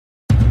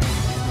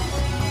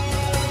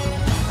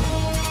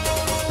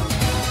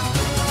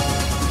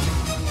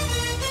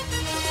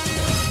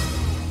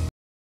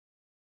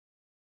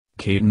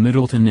Kate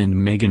Middleton and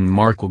Meghan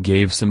Markle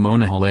gave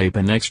Simona Halep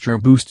an extra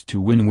boost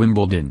to win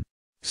Wimbledon.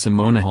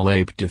 Simona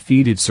Halep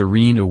defeated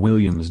Serena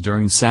Williams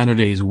during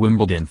Saturday's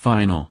Wimbledon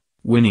final,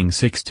 winning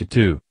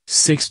 6-2,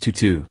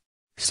 6-2.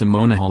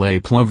 Simona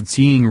Halep loved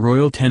seeing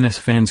royal tennis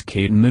fans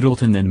Kate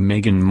Middleton and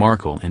Meghan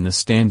Markle in the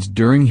stands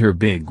during her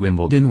big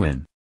Wimbledon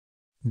win.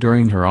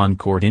 During her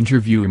on-court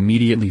interview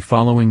immediately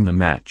following the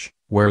match,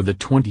 where the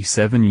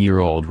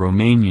 27-year-old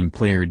Romanian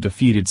player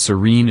defeated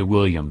Serena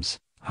Williams,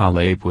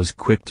 Halep was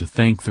quick to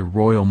thank the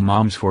royal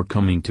moms for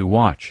coming to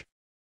watch.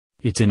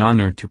 "It's an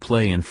honor to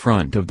play in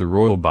front of the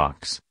royal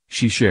box,"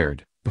 she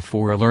shared,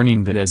 before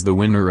learning that as the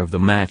winner of the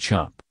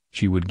matchup,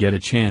 she would get a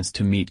chance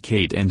to meet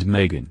Kate and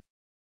Meghan.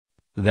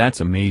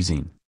 "That's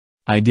amazing.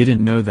 I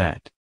didn't know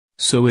that.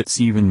 So it's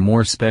even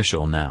more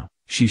special now,"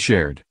 she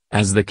shared,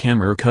 as the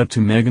camera cut to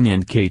Meghan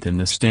and Kate in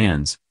the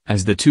stands,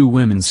 as the two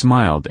women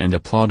smiled and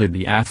applauded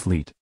the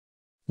athlete.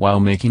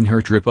 While making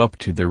her trip up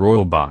to the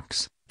royal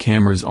box,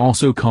 cameras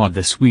also caught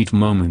the sweet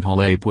moment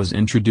Halep was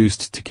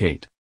introduced to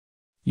Kate.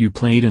 "You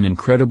played an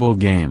incredible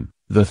game,"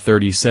 the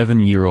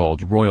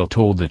 37-year-old royal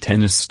told the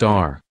tennis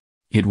star.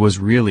 "It was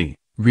really,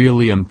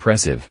 really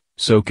impressive,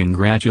 so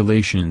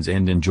congratulations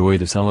and enjoy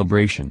the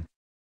celebration."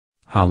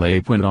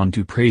 Halep went on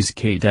to praise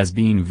Kate as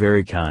being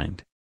very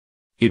kind.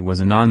 "It was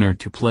an honor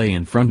to play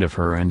in front of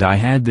her and I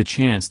had the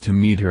chance to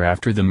meet her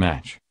after the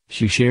match,"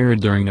 she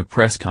shared during a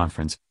press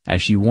conference,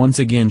 as she once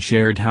again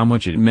shared how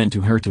much it meant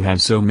to her to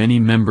have so many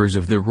members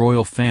of the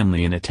royal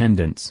family in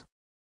attendance.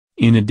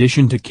 In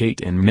addition to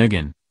Kate and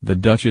Meghan, the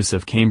Duchess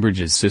of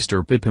Cambridge's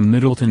sister Pippa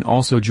Middleton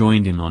also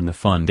joined in on the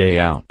fun day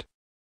out.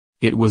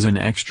 "It was an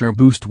extra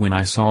boost when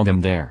I saw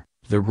them there,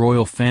 the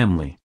royal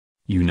family.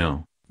 You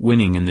know,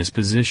 winning in this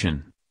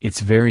position, it's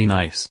very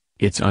nice,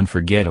 it's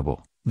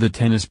unforgettable," the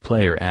tennis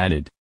player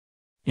added.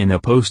 In a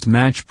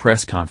post-match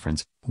press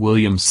conference,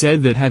 Williams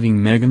said that having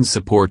Meghan's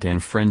support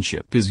and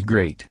friendship is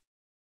great.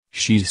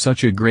 "She's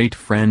such a great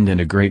friend and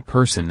a great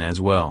person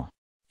as well.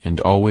 And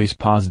always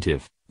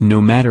positive,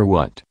 no matter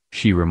what,"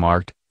 she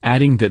remarked,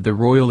 adding that the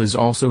royal is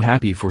also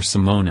happy for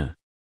Simona.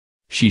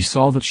 "She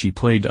saw that she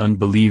played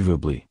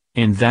unbelievably,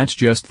 and that's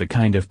just the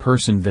kind of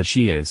person that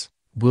she is,"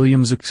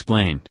 Williams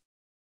explained.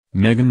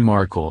 Meghan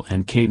Markle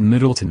and Kate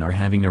Middleton are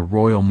having a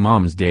royal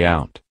mom's day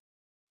out.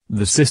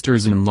 The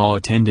sisters-in-law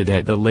attended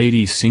at the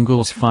ladies'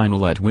 singles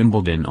final at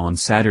Wimbledon on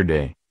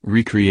Saturday,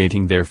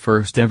 recreating their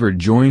first-ever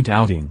joint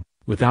outing,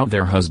 without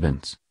their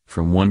husbands,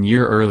 from 1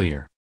 year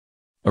earlier.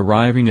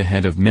 Arriving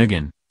ahead of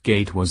Meghan,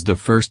 Kate was the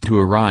first to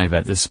arrive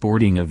at the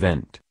sporting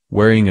event,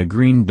 wearing a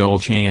green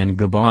Dolce &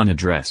 Gabbana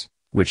dress,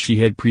 which she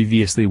had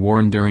previously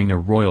worn during a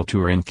royal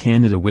tour in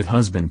Canada with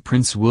husband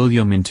Prince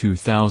William in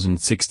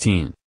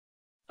 2016.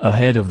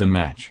 Ahead of the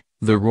match,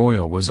 the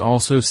royal was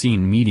also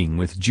seen meeting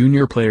with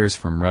junior players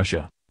from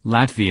Russia,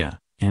 Latvia,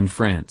 and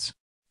France.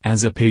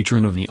 As a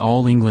patron of the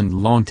All England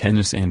Lawn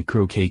Tennis and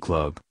Croquet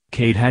Club,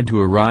 Kate had to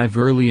arrive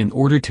early in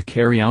order to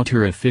carry out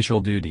her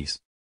official duties.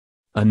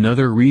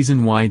 Another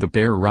reason why the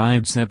pair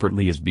arrived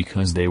separately is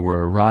because they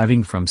were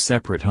arriving from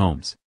separate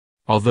homes.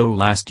 Although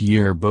last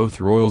year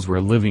both royals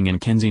were living in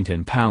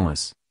Kensington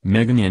Palace,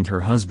 Meghan and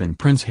her husband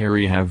Prince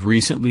Harry have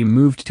recently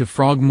moved to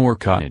Frogmore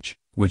Cottage,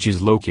 which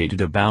is located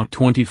about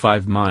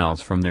 25 miles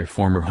from their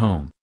former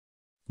home.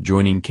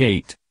 Joining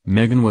Kate,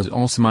 Meghan was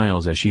all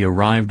smiles as she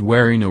arrived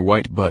wearing a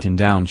white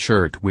button-down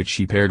shirt which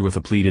she paired with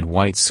a pleated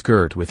white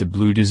skirt with a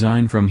blue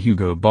design from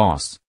Hugo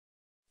Boss.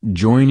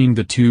 Joining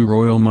the two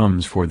royal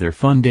mums for their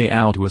fun day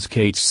out was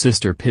Kate's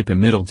sister Pippa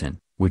Middleton,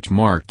 which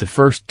marked the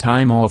first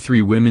time all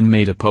three women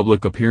made a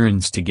public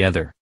appearance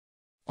together.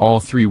 All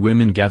three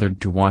women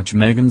gathered to watch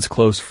Meghan's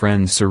close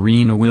friend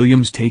Serena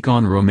Williams take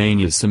on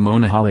Romania's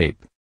Simona Halep.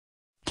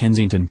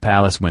 Kensington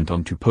Palace went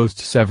on to post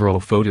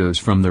several photos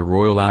from the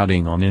royal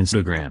outing on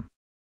Instagram.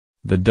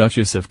 The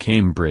Duchess of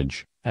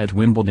Cambridge, at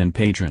Wimbledon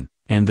patron,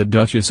 and the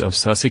Duchess of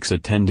Sussex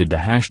attended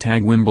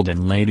the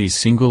 #Wimbledon ladies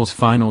singles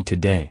final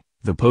today,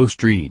 the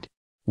post read.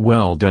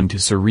 "Well done to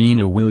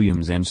Serena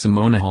Williams and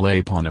Simona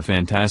Halep on a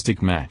fantastic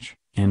match,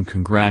 and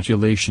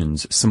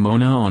congratulations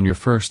Simona on your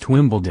first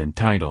Wimbledon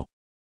title."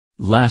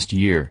 Last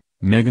year,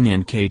 Meghan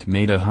and Kate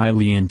made a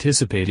highly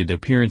anticipated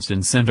appearance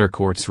in Centre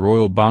Court's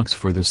royal box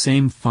for the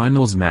same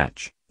finals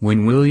match,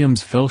 when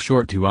Williams fell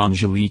short to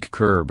Angelique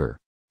Kerber.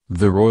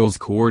 The royals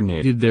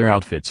coordinated their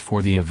outfits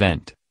for the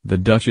event, the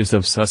Duchess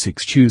of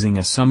Sussex choosing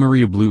a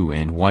summery blue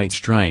and white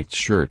striped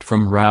shirt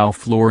from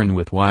Ralph Lauren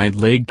with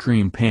wide-leg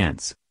cream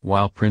pants,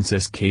 while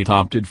Princess Kate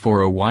opted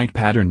for a white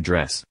patterned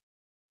dress.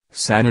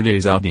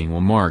 Saturday's outing will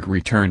mark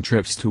return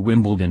trips to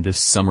Wimbledon this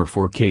summer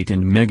for Kate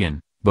and Meghan,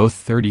 both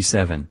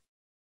 37.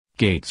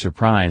 Kate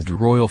surprised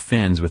royal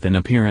fans with an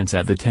appearance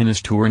at the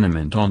tennis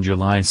tournament on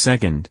July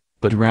 2,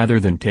 but rather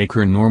than take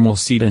her normal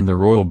seat in the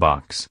royal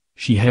box,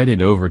 she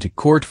headed over to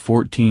Court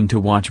 14 to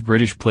watch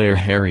British player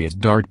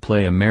Harriet Dart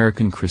play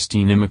American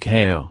Christina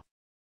McHale.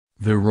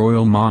 The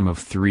royal mom of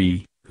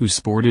three, who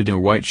sported a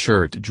white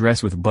shirt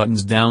dress with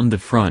buttons down the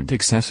front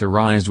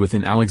accessorized with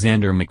an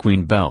Alexander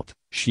McQueen belt,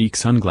 chic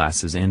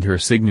sunglasses and her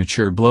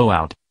signature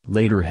blowout,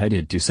 later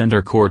headed to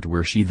center court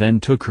where she then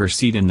took her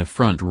seat in the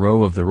front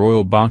row of the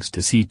royal box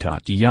to see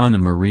Tatiana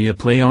Maria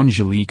play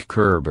Angelique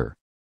Kerber.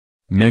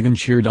 Meghan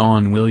cheered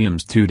on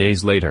Williams 2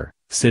 days later,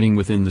 sitting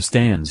within the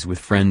stands with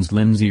friends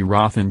Lindsay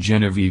Roth and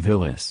Genevieve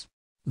Hillis.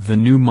 The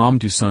new mom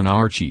to son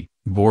Archie,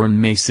 born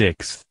May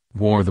 6,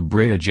 wore the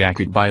Brea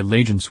jacket by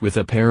Legends with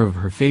a pair of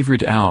her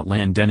favorite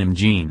Outland denim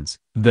jeans,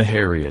 the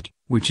Harriet,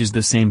 which is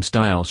the same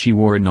style she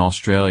wore in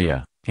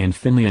Australia, and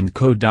Finlay &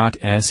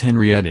 Co.'s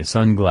Henrietta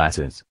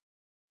sunglasses.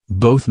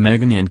 Both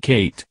Meghan and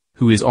Kate,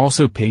 who is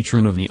also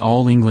patron of the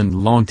All England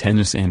Lawn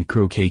Tennis and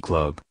Croquet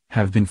Club,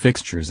 have been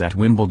fixtures at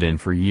Wimbledon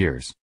for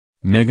years.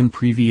 Meghan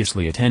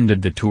previously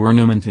attended the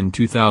tournament in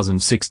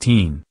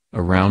 2016,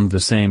 around the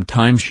same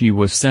time she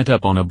was set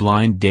up on a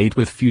blind date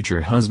with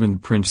future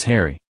husband Prince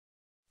Harry.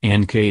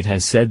 And Kate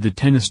has said the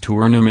tennis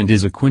tournament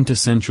is a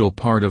quintessential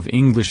part of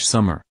English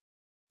summer.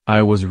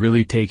 "I was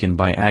really taken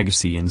by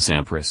Agassi and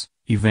Sampras,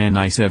 Ivan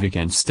Isaevich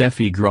and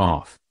Steffi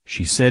Graf,"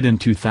 she said in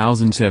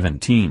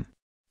 2017.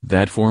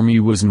 "That for me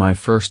was my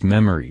first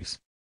memories."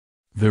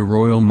 The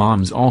royal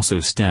moms also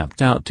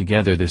stepped out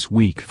together this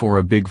week for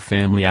a big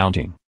family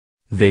outing.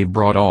 They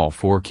brought all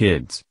 4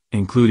 kids,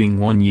 including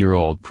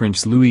 1-year-old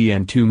Prince Louis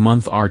and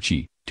 2-month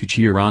Archie, to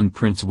cheer on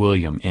Prince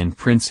William and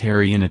Prince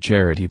Harry in a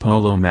charity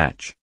polo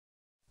match.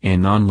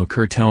 An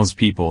onlooker tells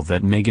People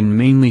that Meghan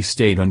mainly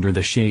stayed under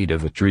the shade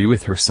of a tree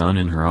with her son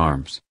in her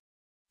arms.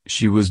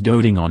 "She was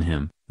doting on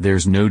him,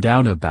 there's no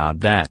doubt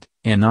about that,"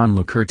 an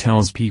onlooker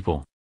tells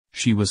People.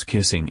 "She was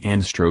kissing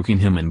and stroking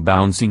him and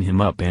bouncing him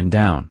up and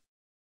down."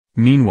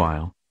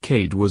 Meanwhile,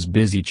 Kate was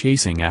busy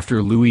chasing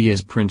after Louis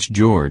as Prince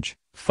George,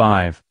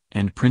 5,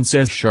 and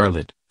Princess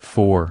Charlotte,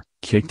 4,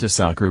 kicked a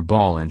soccer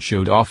ball and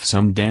showed off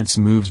some dance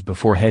moves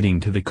before heading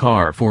to the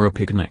car for a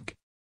picnic.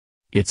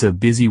 It's a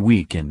busy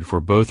weekend for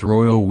both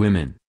royal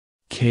women.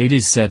 Kate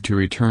is set to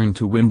return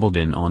to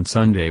Wimbledon on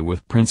Sunday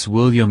with Prince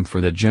William for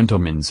the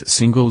gentlemen's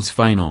singles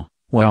final,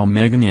 while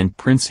Meghan and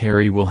Prince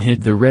Harry will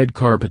hit the red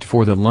carpet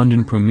for the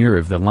London premiere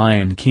of The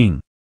Lion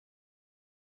King.